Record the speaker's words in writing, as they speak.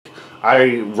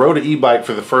I rode an e-bike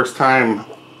for the first time,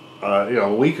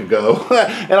 a week ago,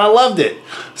 and I loved it.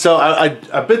 So I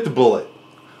bit the bullet.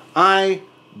 I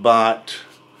bought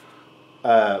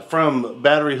from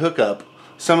Battery Hookup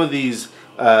some of these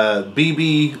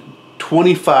BB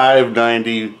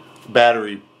 2590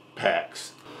 battery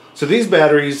packs. So these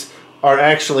batteries are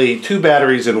actually 2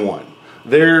 batteries in one.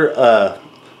 There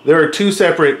are 2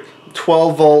 separate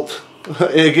 12 volt,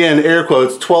 again air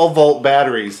quotes, 12 volt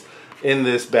batteries in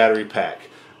this battery pack,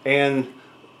 and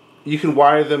you can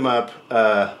wire them up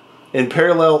in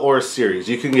parallel or series.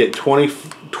 You can get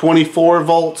 24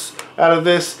 volts out of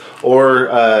this, or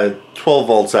 12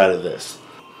 volts out of this.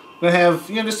 I'm gonna have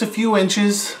just a few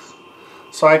inches,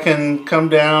 so I can come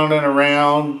down and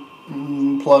around,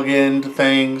 plug into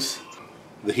things.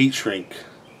 The heat shrink,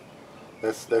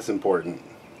 that's important.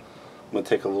 I'm gonna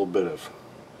take a little bit of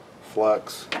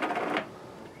flux.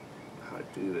 How I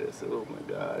do this? Oh my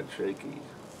God, shaky.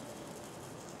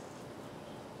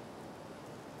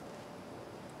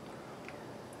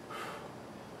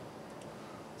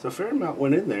 So a fair amount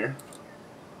went in there.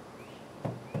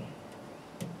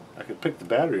 I could pick the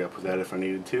battery up with that if I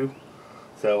needed to.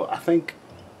 So I think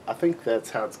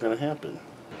that's how it's going to happen.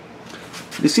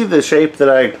 You see the shape that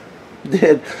I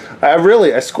did?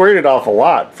 I squared it off a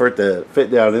lot for it to fit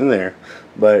down in there,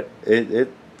 but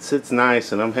it sits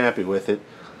nice and I'm happy with it.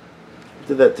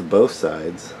 Did that to both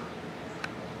sides.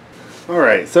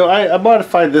 Alright, so I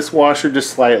modified this washer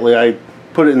just slightly. I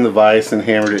put it in the vise and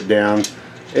hammered it down.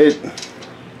 It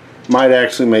might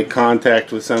actually make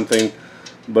contact with something,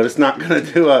 but it's not going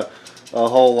to do a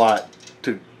whole lot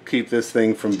to keep this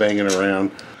thing from banging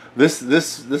around.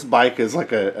 This bike is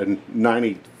like a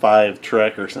 95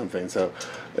 Trek or something, so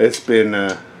it's been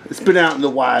out in the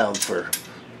wild for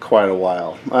quite a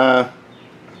while.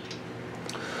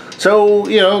 So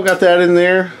got that in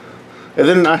there, and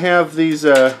then I have these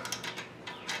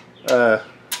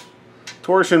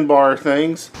torsion bar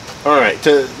things. All right,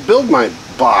 to build my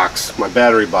box, my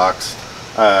battery box,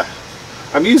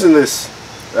 I'm using this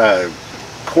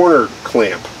corner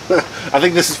clamp. I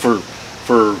think this is for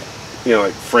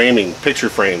like framing, picture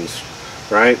frames,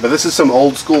 right? But this is some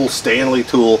old school Stanley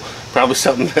tool, probably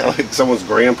something that like someone's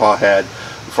grandpa had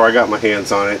before I got my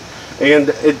hands on it. And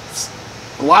it's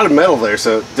a lot of metal there,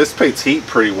 so it dissipates heat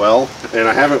pretty well. And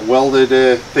I haven't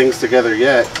welded things together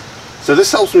yet, so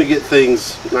this helps me get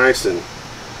things nice and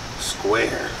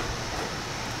square.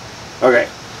 Okay,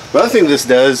 the other thing this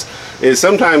does is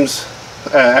sometimes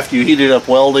after you heat it up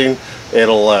welding,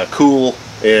 it'll cool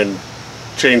and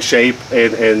change shape,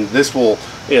 and this will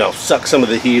suck some of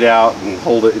the heat out and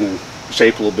hold it in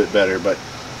shape a little bit better. But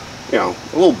a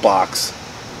little box.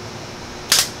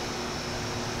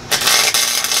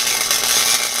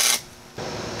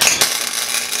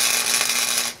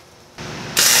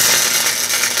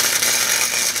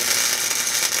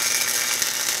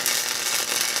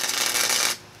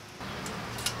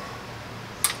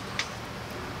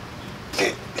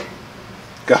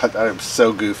 God, I am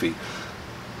so goofy.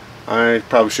 I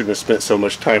probably shouldn't have spent so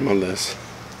much time on this.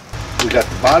 We got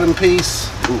the bottom piece.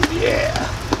 Ooh, yeah.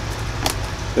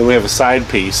 Then we have a side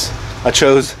piece. I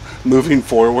chose moving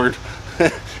forward.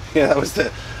 Yeah,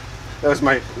 that was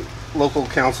my local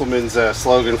councilman's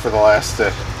slogan for the last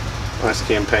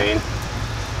campaign.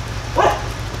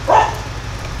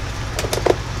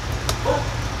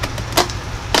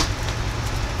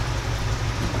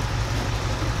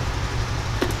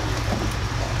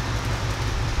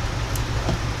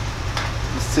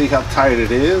 See how tight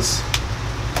it is.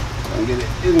 I'll get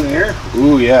it in there.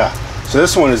 Ooh, yeah. So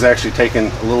this one is actually taking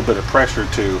a little bit of pressure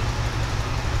to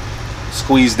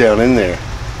squeeze down in there.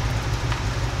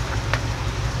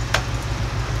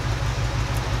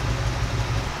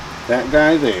 That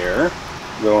guy there,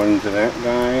 going to that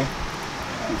guy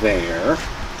there.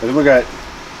 And then we got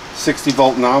 60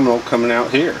 volt nominal coming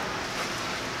out here.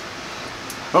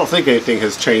 I don't think anything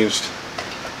has changed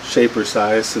shape or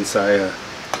size since I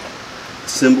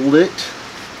assembled it.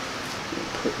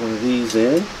 Put one of these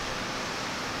in.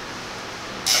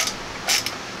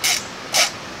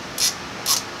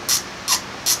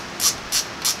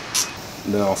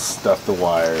 And then I'll stuff the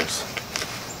wires.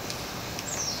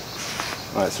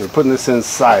 Alright, so we're putting this in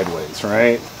sideways,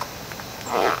 right?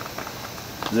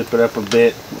 Zip it up a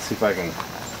bit. Let's see if I can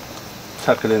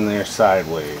tuck it in there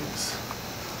sideways.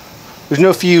 There's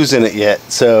no fuse in it yet,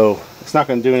 so it's not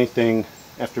going to do anything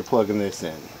after plugging this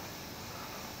in.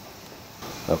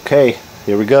 Okay,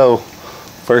 here we go.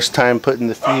 First time putting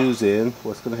the fuse in.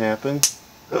 What's going to happen?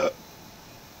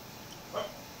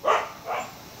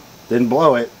 Didn't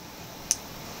blow it.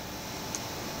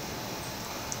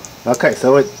 Okay,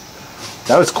 so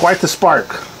that was quite the spark.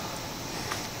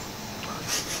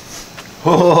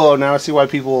 Oh, now I see why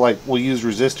people will use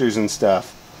resistors and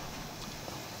stuff.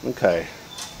 Okay.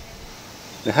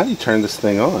 Now how do you turn this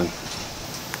thing on?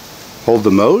 Hold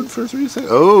the mode for 3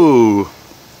 seconds. Oh,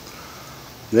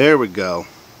 there we go.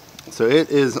 So it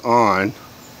is on.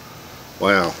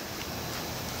 Wow.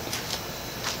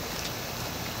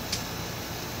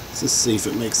 Let's just see if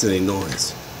it makes any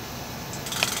noise.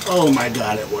 Oh my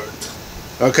God, it worked.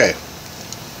 Okay,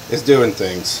 it's doing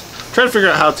things. I'm trying to figure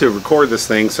out how to record this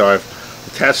thing, so I've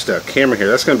attached a camera here.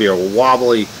 That's going to be a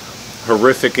wobbly,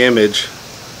 horrific image,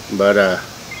 but I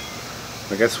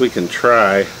guess we can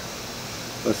try.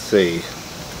 Let's see.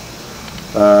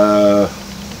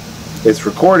 It's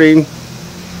recording.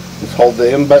 Let's hold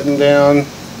the M button down.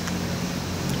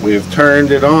 We've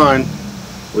turned it on.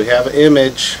 We have an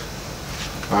image.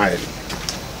 Alright,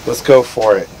 let's go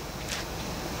for it.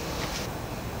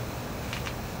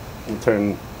 We'll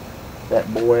turn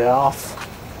that boy off.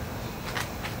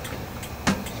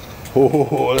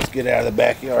 Oh, let's get out of the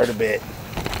backyard a bit.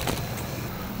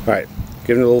 Alright,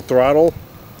 give it a little throttle.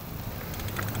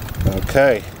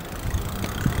 Okay.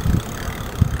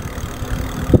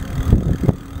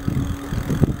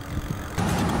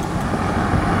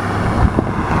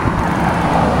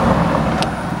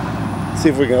 See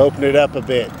if we can open it up a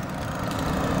bit.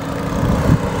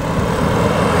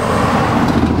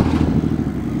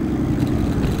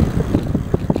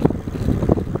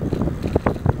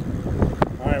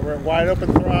 Alright, we're at wide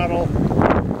open throttle.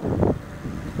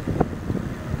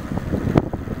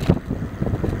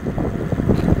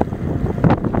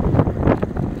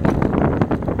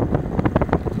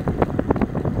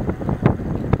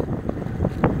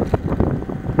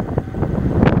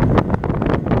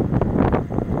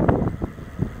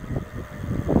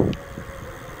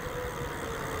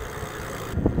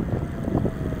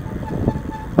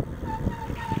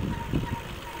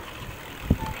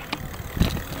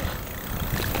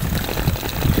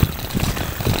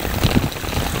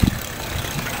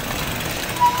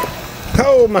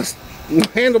 Oh, my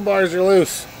handlebars are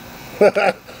loose.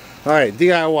 Alright,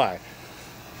 DIY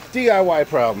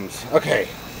problems. Okay.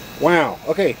 Wow.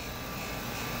 Okay.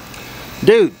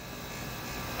 Dude,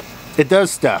 it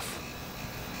does stuff.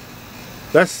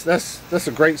 That's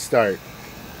a great start.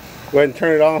 Go ahead and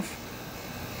turn it off.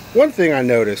 One thing I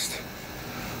noticed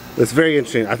that's very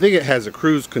interesting, I think it has a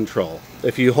cruise control.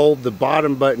 If you hold the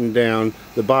bottom button down,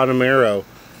 the bottom arrow,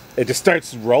 it just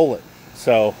starts rolling.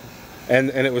 So, and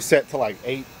it was set to like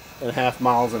 8.5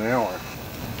 miles an hour.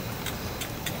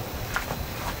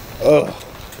 Oh,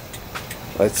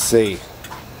 let's see.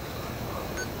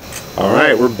 All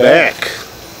right, we're back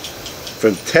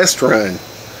from the test run.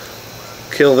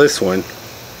 Kill this one.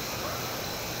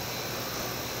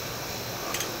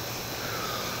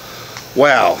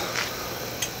 Wow.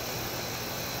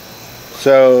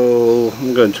 So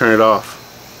I'm going to turn it off.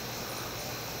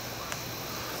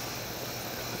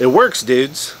 It works,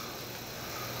 dudes.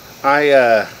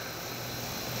 I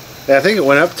think it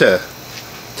went up to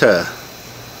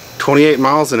 28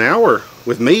 miles an hour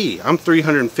with me. I'm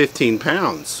 315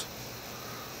 pounds.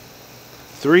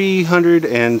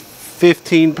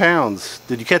 315 pounds.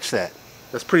 Did you catch that?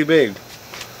 That's pretty big.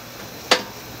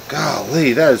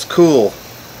 Golly, that is cool.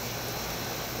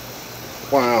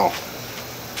 Wow.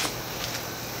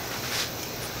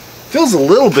 Feels a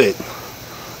little bit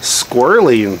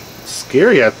squirrely and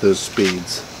scary at those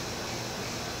speeds.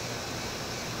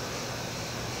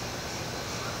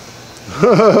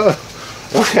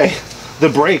 Okay, the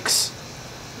brakes.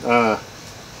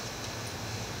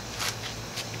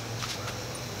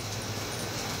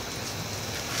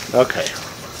 Okay.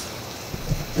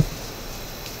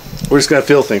 We're just gonna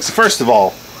feel things. First of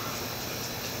all,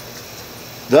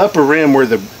 the upper rim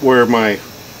where my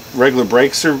regular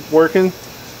brakes are working,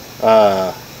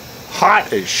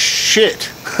 hot as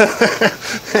shit.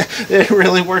 It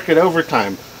really working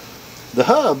overtime. The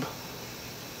hub,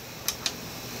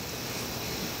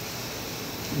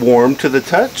 warm to the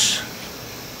touch.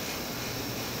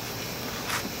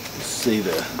 Let's see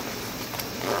the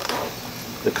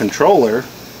controller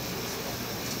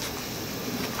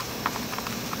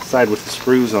side with the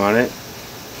screws on it.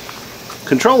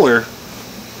 Controller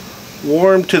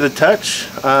warm to the touch.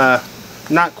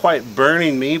 Not quite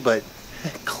burning me, but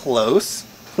close.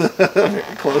 Very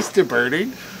close to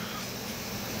burning.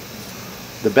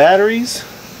 The batteries,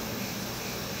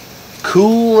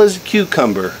 cool as a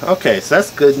cucumber. Okay, so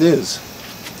that's good news.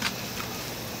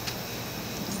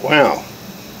 Wow.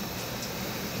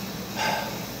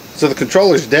 So the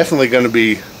controller's definitely going to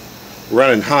be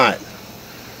running hot.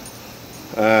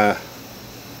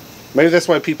 Maybe that's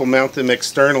why people mount them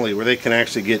externally, where they can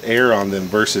actually get air on them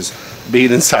versus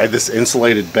being inside this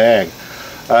insulated bag.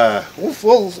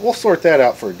 We'll sort that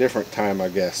out for a different time, I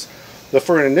guess. But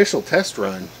for an initial test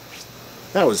run,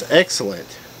 that was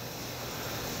excellent.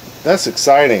 That's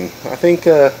exciting. I think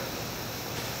I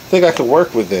could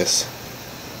work with this.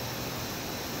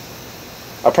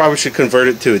 I probably should convert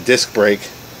it to a disc brake,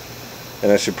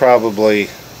 and I should probably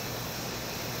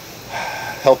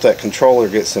help that controller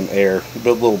get some air.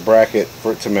 Build a little bracket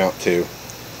for it to mount to.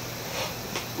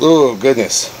 Oh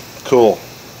goodness, cool.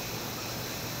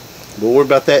 But what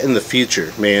about that in the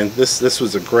future, man? This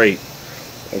was a great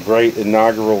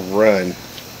inaugural run.